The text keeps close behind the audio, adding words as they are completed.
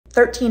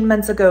13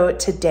 months ago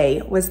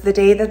today was the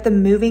day that the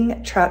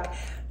moving truck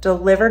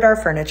delivered our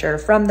furniture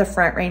from the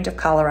Front Range of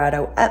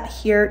Colorado up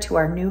here to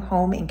our new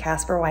home in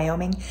Casper,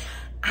 Wyoming.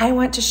 I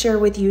want to share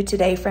with you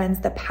today, friends,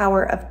 the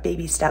power of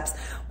baby steps,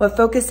 what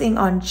focusing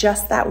on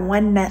just that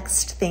one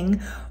next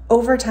thing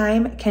over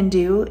time can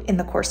do in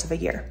the course of a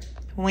year.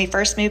 When we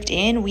first moved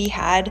in, we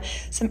had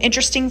some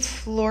interesting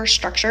floor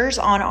structures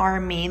on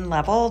our main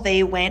level.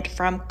 They went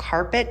from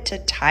carpet to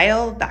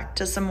tile, back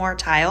to some more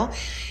tile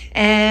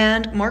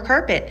and more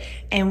carpet.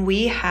 And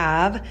we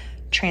have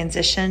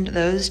transitioned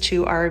those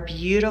to our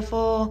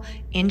beautiful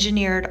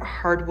engineered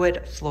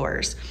hardwood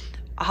floors.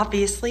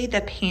 Obviously,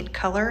 the paint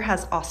color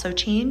has also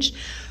changed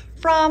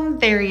from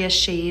various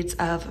shades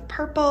of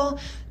purple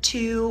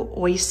to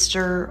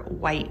oyster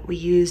white. We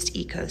used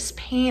Ecos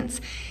paints.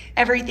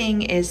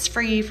 Everything is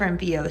free from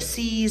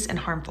VOCs and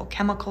harmful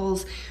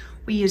chemicals.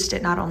 We used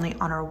it not only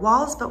on our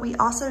walls, but we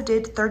also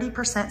did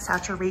 30%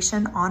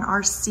 saturation on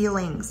our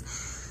ceilings.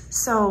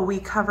 So we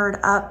covered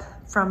up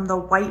from the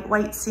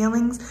white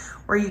ceilings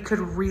where you could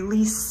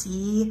really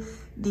see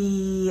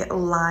the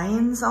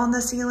lines on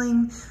the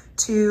ceiling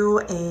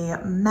to a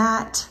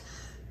matte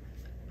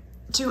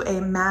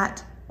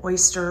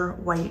oyster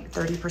white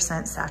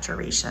 30%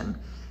 saturation.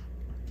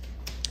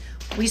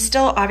 We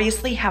still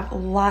obviously have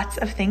lots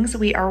of things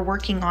we are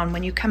working on.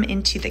 When you come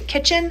into the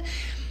kitchen,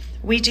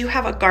 we do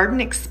have a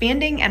garden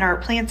expanding and our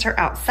plants are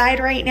outside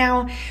right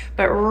now,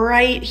 but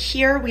right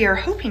here we are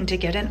hoping to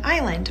get an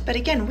island. But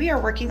again, we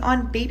are working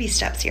on baby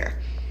steps here.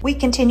 We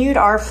continued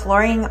our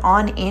flooring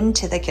on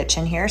into the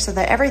kitchen here so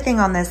that everything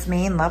on this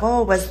main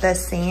level was the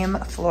same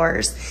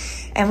floors.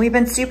 And we've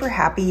been super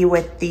happy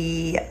with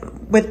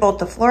both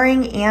the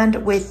flooring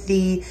and with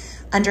the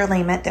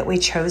underlayment that we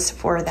chose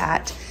for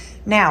that.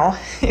 Now,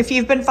 if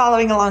you've been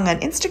following along on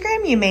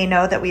Instagram, you may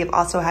know that we have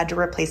also had to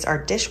replace our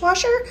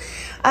dishwasher.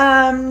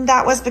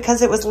 That was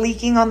because it was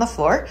leaking on the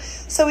floor.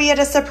 So we had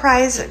a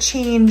surprise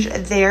change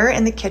there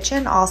in the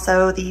kitchen.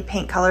 Also, the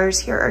paint colors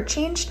here are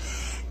changed.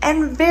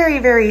 And very,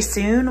 very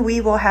soon we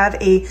will have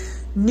a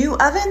new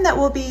oven that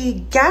will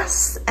be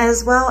gas,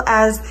 as well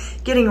as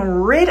getting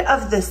rid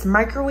of this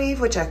microwave,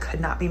 which I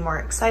could not be more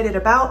excited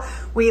about.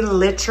 We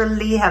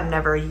literally have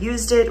never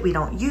used it. We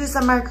don't use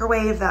a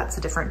microwave. That's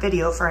a different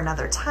video for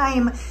another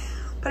time,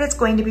 but it's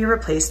going to be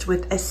replaced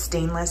with a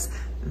stainless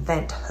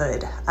vent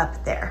hood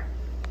up there.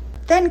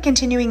 Then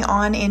continuing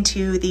on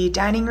into the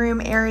dining room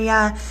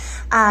area,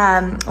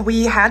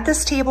 we had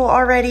this table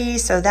already,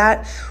 so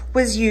that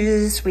was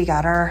used. We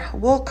got our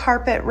wool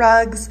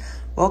rugs,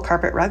 and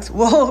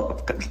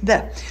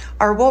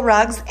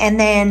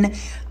then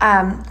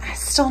I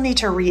still need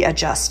to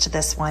readjust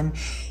this one.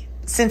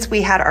 Since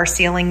we had our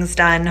ceilings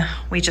done,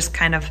 we just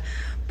kind of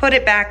put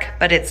it back,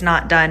 but it's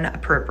not done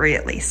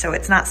appropriately, so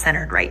it's not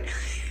centered right.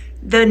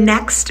 The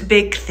next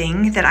big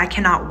thing that I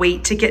cannot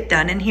wait to get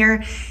done in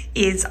here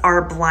is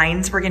our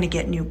blinds. We're gonna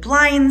get new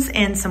blinds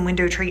and some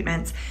window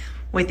treatments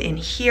within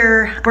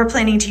here. We're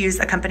planning to use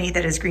a company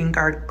that is Green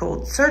Guard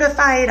Gold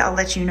certified. I'll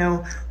let you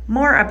know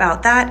more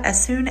about that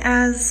as soon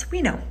as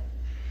we know.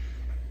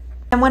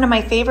 And one of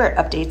my favorite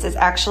updates is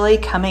actually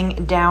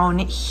coming down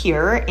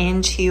here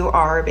into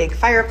our big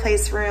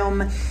fireplace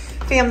room,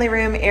 family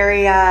room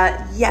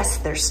area. Yes,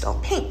 there's still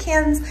paint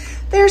cans.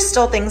 There's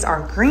still things,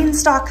 our green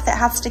stock that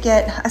has to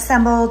get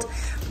assembled,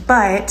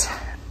 but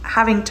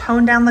having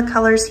toned down the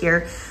colors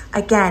here,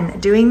 again,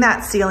 doing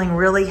that ceiling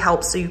really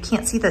helps so you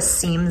can't see the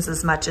seams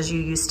as much as you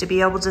used to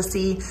be able to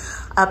see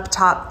up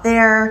top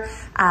there.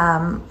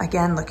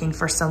 Again, looking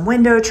for some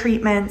window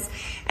treatments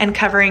and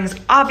coverings.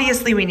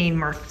 Obviously, we need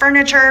more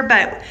furniture,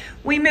 but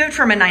we moved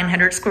from a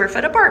 900 square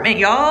foot apartment,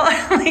 y'all.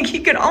 Like,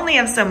 you could only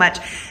have so much.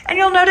 And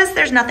you'll notice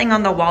there's nothing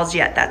on the walls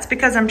yet. That's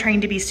because I'm trying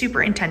to be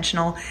super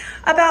intentional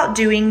about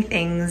doing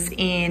things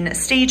in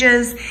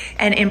stages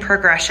and in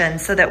progression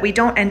so that we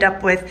don't end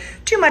up with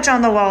too much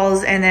on the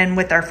walls and then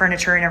with our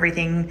furniture and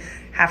everything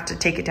have to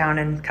take it down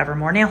and cover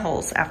more nail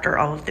holes after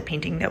all of the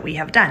painting that we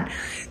have done.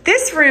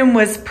 This room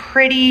was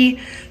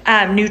pretty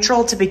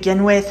neutral to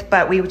begin with,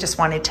 but we just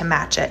wanted to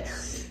match it.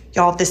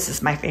 Y'all, this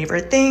is my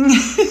favorite thing.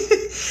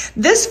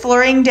 This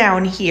flooring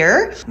down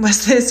here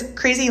was this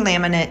crazy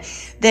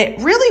laminate that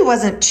really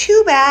wasn't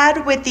too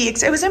bad with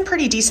it was in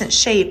pretty decent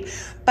shape,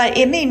 but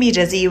it made me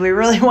dizzy. We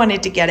really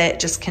wanted to get it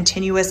just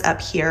continuous up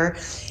here,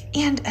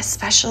 and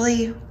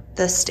especially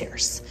the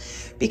stairs,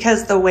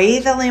 because the way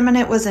the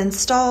laminate was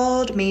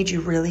installed made you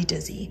really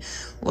dizzy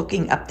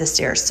looking up the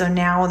stairs. So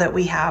now that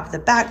we have the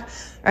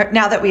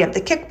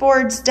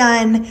kickboards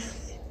done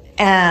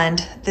and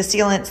the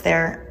sealants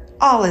there,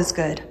 all is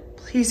good.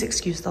 Please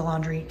excuse the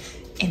laundry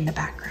in the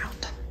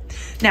background.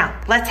 Now,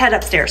 let's head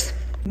upstairs.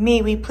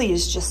 May we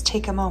please just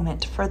take a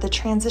moment for the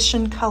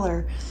transition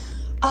color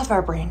of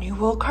our brand new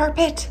wool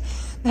carpet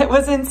that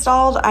was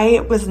installed.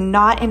 I was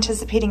not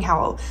anticipating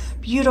how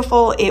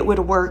beautiful it would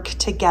work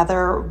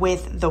together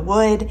with the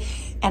wood,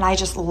 and I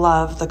just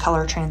love the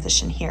color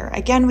transition here.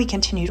 Again, we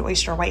continued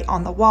oyster white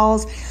on the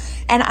walls,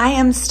 and I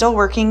am still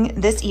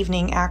working this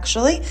evening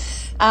actually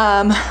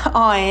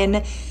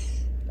on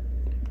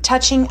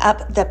touching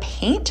up the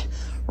paint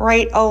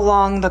right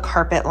along the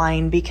carpet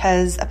line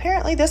because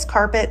apparently this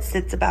carpet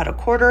sits about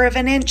 1/4 of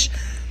an inch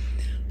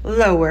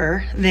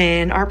lower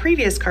than our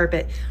previous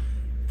carpet.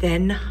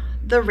 Then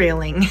the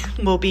railing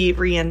will be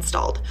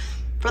reinstalled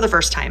for the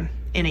first time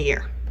in a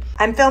year.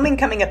 I'm filming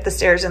coming up the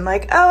stairs and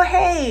like, oh,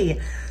 hey,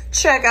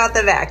 check out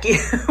the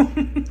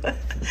vacuum.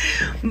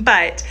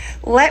 But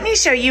let me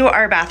show you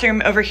our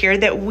bathroom over here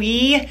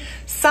that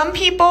some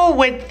people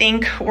would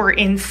think were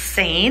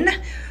insane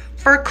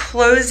for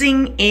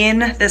closing in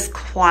this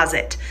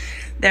closet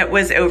that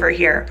was over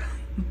here.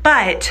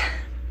 But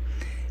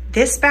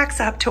this backs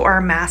up to our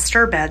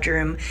master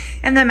bedroom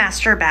and the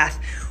master bath,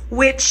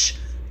 which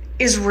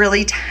is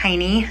really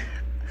tiny,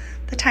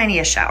 the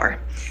tiniest shower.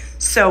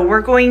 So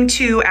we're going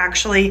to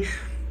actually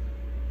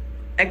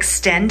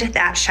extend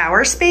that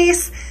shower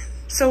space.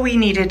 So we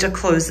needed to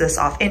close this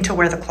off into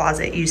where the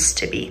closet used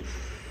to be.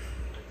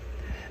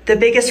 The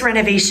biggest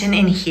renovation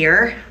in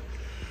here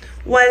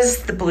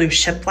was the blue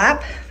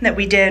shiplap that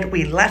we did.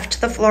 We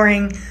left the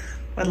flooring.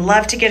 Would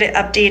love to get it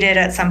updated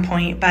at some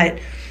point, but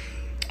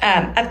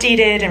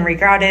updated and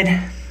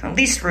regrouted. At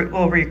least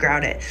we'll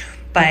regrout it.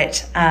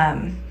 But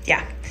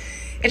yeah,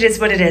 it is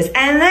what it is.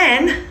 And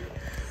then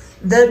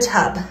the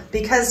tub,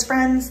 because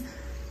friends,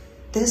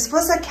 this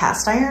was a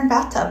cast iron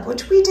bathtub,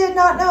 which we did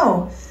not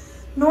know,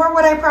 nor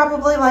would I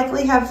probably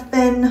likely have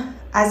been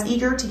as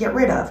eager to get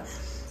rid of,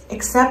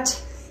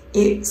 except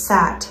it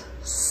sat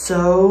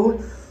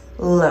so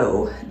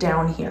low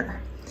down here.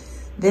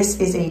 This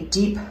is a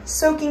deep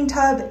soaking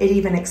tub. It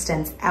even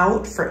extends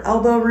out for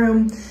elbow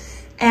room.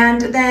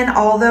 And then,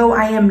 although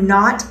I am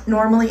not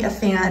normally a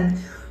fan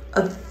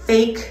of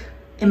fake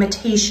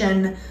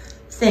imitation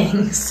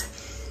things,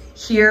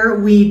 here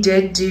we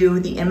did do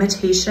the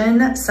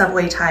imitation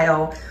subway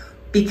tile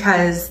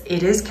because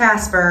it is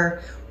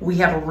Casper. We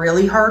have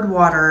really hard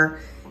water.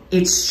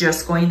 It's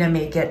just going to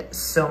make it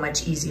so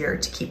much easier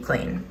to keep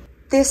clean.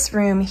 This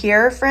room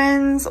here,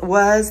 friends,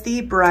 was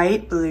the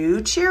bright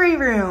blue cheery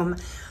room,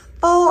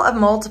 full of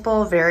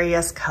multiple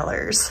various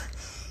colors.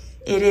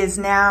 It is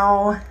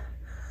now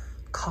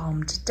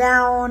calmed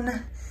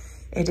down.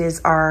 It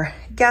is our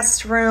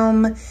guest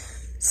room,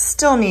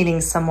 still needing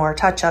some more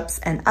touch-ups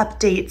and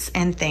updates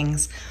and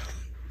things,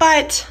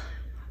 but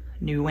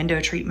new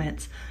window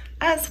treatments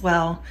as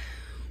well.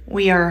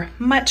 We are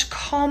much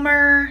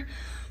calmer,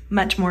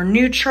 much more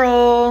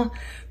neutral,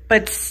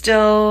 but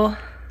still,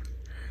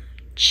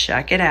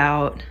 check it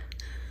out.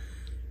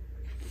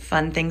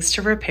 Fun things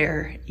to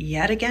repair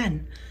yet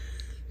again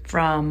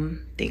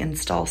from the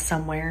install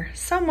somewhere.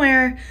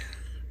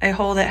 A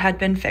hole that had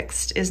been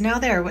fixed is now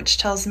there, which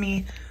tells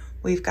me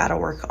we've got to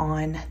work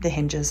on the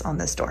hinges on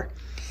this door.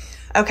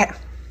 Okay,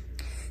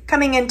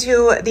 coming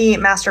into the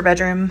master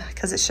bedroom,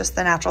 because it's just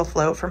the natural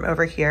flow from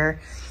over here.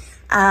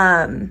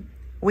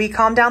 We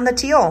calmed down the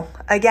teal.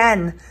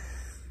 Again,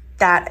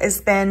 that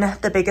has been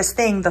the biggest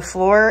thing, the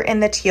floor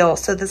and the teal.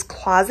 So this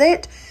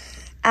closet,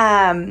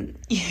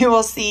 you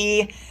will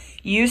see,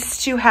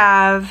 used to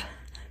have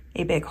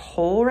a big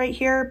hole right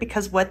here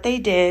because what they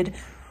did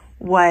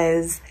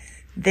was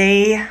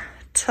they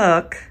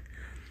took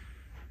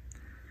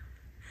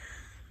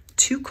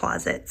 2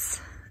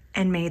 closets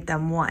and made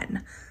them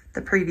one,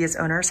 the previous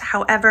owners.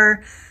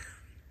 However,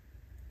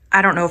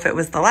 I don't know if it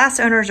was the last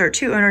owners or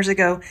 2 owners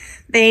ago,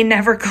 they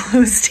never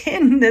closed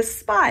in this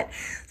spot.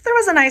 So there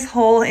was a nice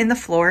hole in the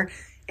floor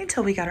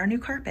until we got our new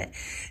carpet.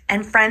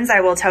 And friends,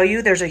 I will tell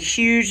you, there's a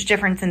huge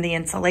difference in the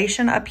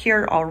insulation up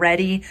here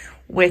already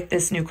with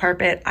this new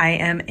carpet. I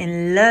am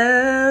in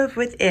love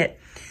with it.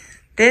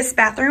 This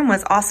bathroom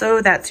was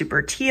also that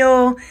super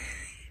teal.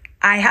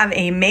 I have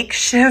a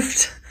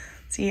makeshift,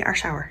 see our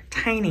shower,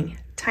 tiny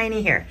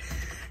here.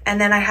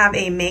 And then I have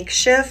a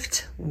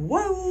makeshift,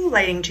 whoa,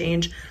 lighting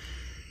change,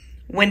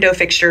 window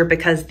fixture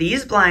because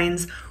these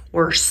blinds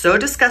were so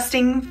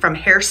disgusting from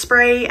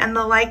hairspray and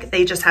the like,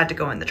 they just had to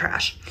go in the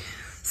trash.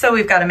 So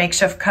we've got a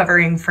makeshift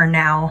covering for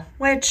now,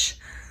 which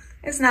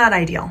is not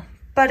ideal,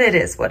 but it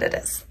is what it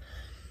is.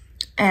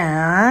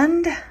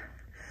 And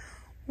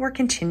we're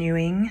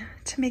continuing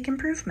to make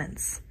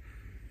improvements.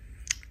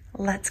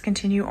 Let's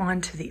continue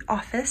on to the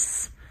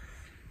office,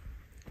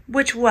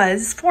 which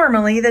was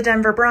formerly the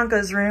Denver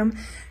Broncos room.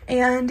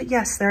 And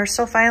yes, there are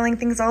still filing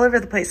things all over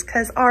the place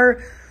because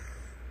our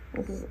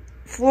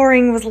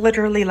flooring was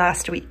literally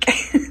last week.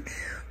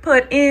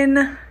 Put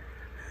in,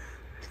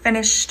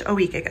 finished a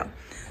week ago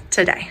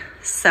today.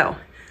 So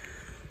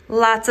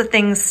lots of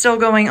things still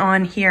going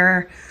on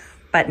here,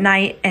 but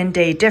night and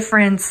day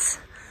difference.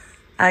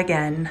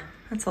 Again,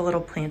 that's a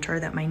little planter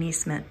that my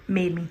niece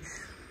made me.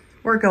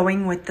 We're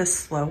going with the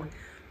slow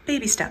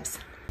baby steps.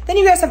 Then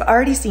you guys have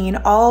already seen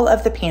all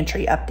of the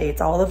pantry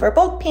updates, all of our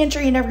bulk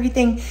pantry and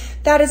everything.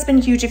 That has been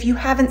huge. If you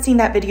haven't seen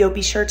that video,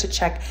 be sure to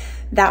check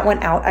that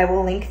one out. I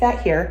will link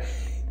that here.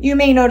 You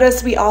may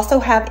notice we also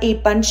have a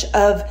bunch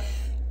of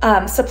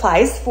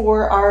supplies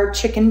for our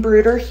chicken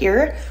brooder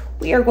here.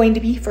 we are going to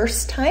be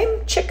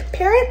first-time chick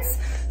parents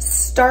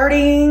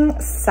starting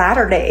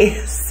Saturday.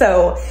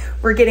 So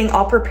we're getting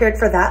all prepared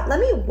for that.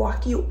 Let me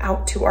walk you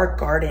out to our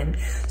garden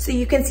so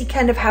you can see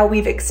kind of how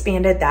we've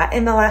expanded that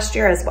in the last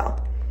year as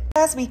well.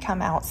 As we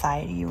come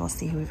outside, you will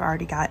see we've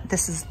already got,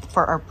 this is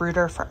for our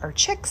brooder for our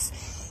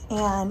chicks,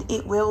 and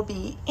it will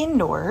be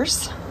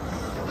indoors.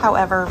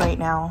 However, right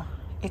now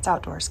it's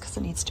outdoors because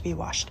it needs to be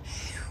washed.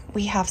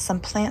 We have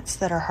some plants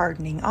that are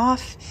hardening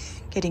off,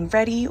 getting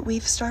ready.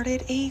 We've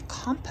started a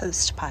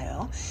compost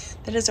pile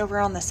that is over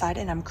on the side,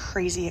 and I'm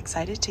crazy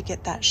excited to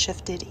get that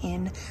shifted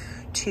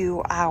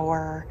into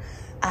our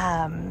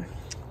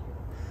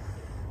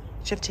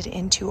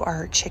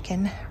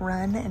chicken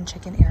run and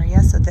chicken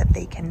area so that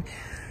they can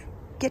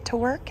get to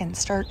work and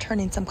start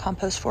turning some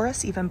compost for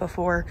us even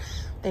before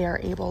they are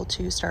able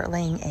to start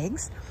laying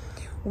eggs.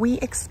 We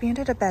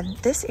expanded a bed.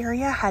 This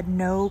area had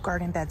no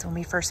garden beds when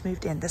we first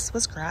moved in. This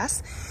was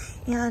grass,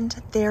 and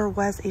there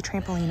was a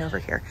trampoline over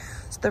here.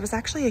 So there was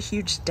actually a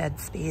huge dead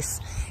space,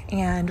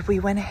 and we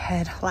went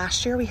ahead.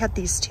 Last year we had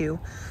these two.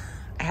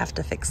 I have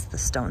to fix the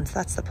stones.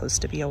 That's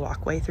supposed to be a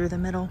walkway through the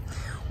middle.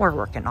 We're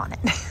working on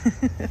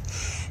it.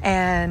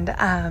 And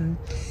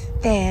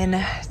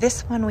then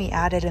this one we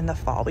added in the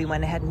fall. We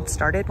went ahead and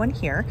started one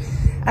here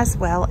as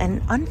well.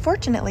 And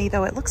unfortunately,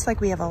 though, it looks like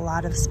we have a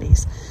lot of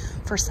space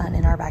for sun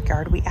in our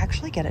backyard. We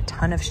actually get a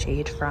ton of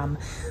shade from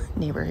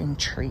neighboring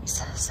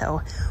trees.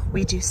 So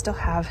we do still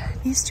have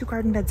these two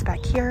garden beds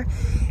back here,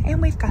 and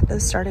we've got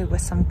those started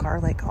with some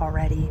garlic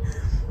already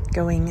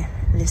going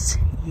this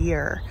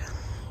year.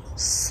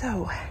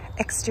 So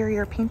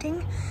exterior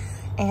painting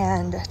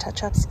and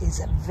touch-ups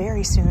is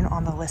very soon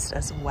on the list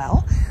as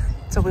well.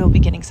 So we'll be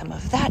getting some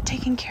of that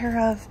taken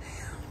care of.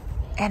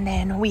 And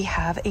then we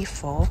have a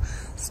full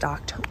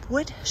stocked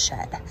wood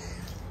shed.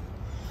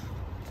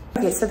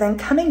 Okay, so then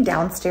coming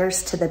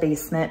downstairs to the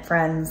basement,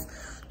 friends,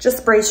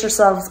 just brace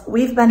yourselves.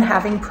 We've been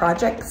having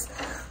projects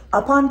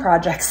upon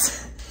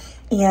projects,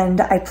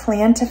 and I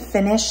plan to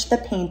finish the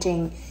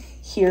painting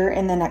here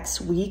in the next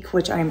week,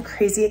 which I'm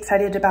crazy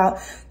excited about,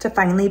 to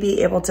finally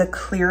be able to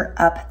clear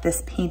up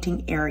this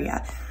painting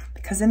area.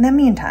 Because in the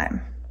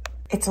meantime,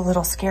 it's a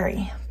little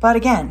scary. But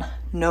again,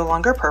 no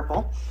longer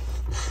purple.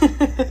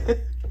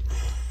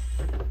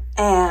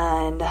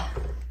 And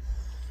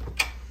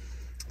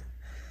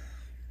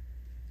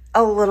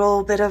a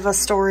little bit of a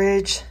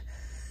storage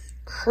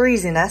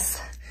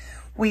craziness.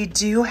 We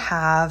do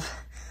have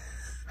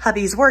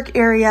hubby's work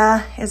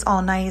area is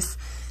all nice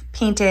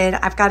painted.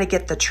 I've got to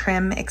get the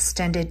trim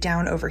extended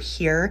down over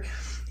here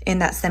in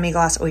that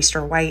semi-gloss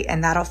oyster white,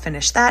 and that'll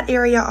finish that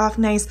area off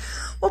nice.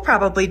 We'll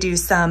probably do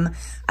some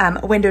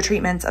window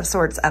treatments of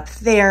sorts up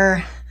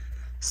there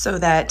so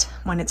that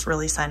when it's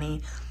really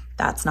sunny,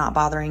 that's not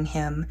bothering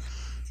him.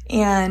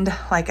 And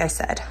like I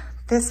said,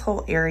 this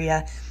whole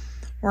area,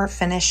 we're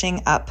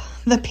finishing up.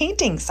 The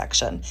painting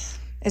section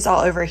is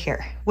all over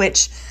here,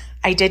 which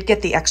I did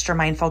get the extra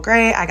mindful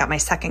gray. I got my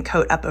second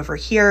coat up over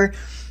here.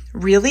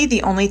 Really,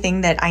 the only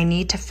thing that I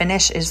need to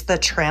finish is the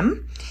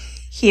trim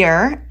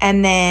here,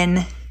 and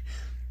then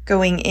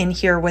going in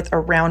here with a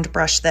round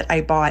brush that I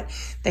bought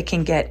that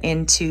can get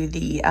into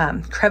the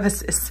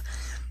crevices.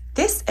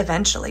 This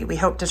eventually we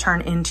hope to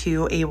turn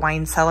into a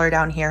wine cellar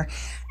down here,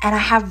 and I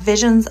have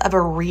visions of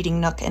a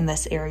reading nook in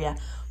this area,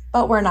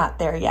 but we're not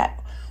there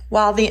yet.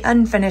 While the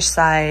unfinished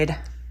side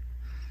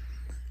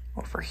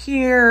over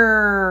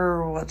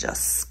here, we'll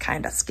just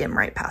kind of skim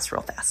right past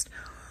real fast.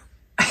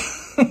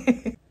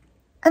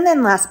 And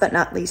then last but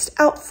not least,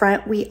 out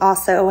front, we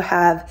also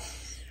have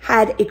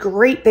had a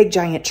great big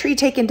giant tree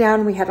taken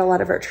down. We had a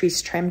lot of our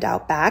trees trimmed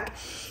out back,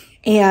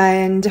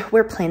 and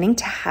we're planning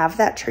to have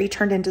that tree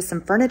turned into some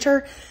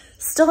furniture.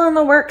 Still in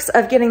the works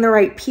of getting the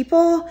right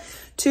people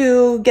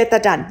to get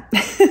that done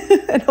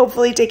and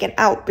hopefully taken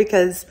out,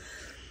 because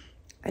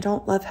I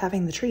don't love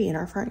having the tree in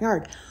our front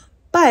yard,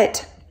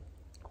 but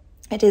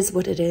it is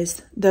what it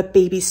is, the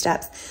baby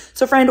steps.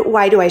 So friend,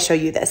 why do I show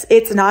you this?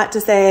 It's not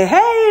to say,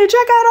 hey,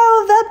 check out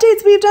all of the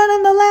updates we've done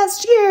in the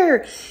last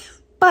year,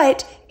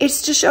 but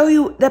it's to show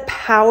you the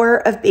power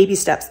of baby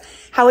steps,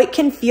 how it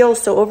can feel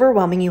so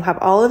overwhelming. You have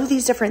all of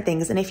these different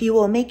things, and if you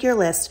will make your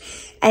list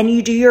and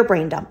you do your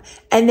brain dump,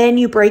 and then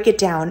you break it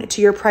down to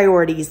your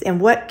priorities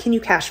and what can you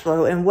cash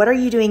flow and what are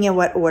you doing in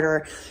what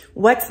order,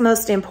 what's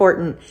most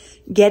important,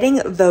 getting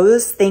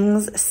those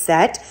things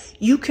set,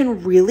 you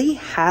can really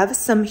have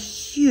some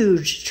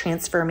huge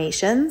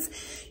transformations.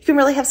 You can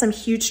really have some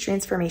huge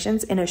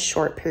transformations in a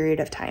short period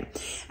of time.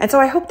 And so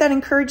I hope that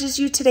encourages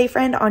you today,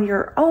 friend, on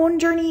your own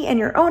journey and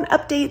your own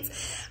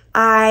updates.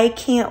 I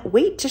can't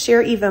wait to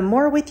share even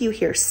more with you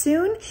here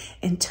soon.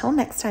 Until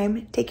next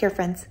time, take care,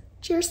 friends.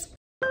 Cheers.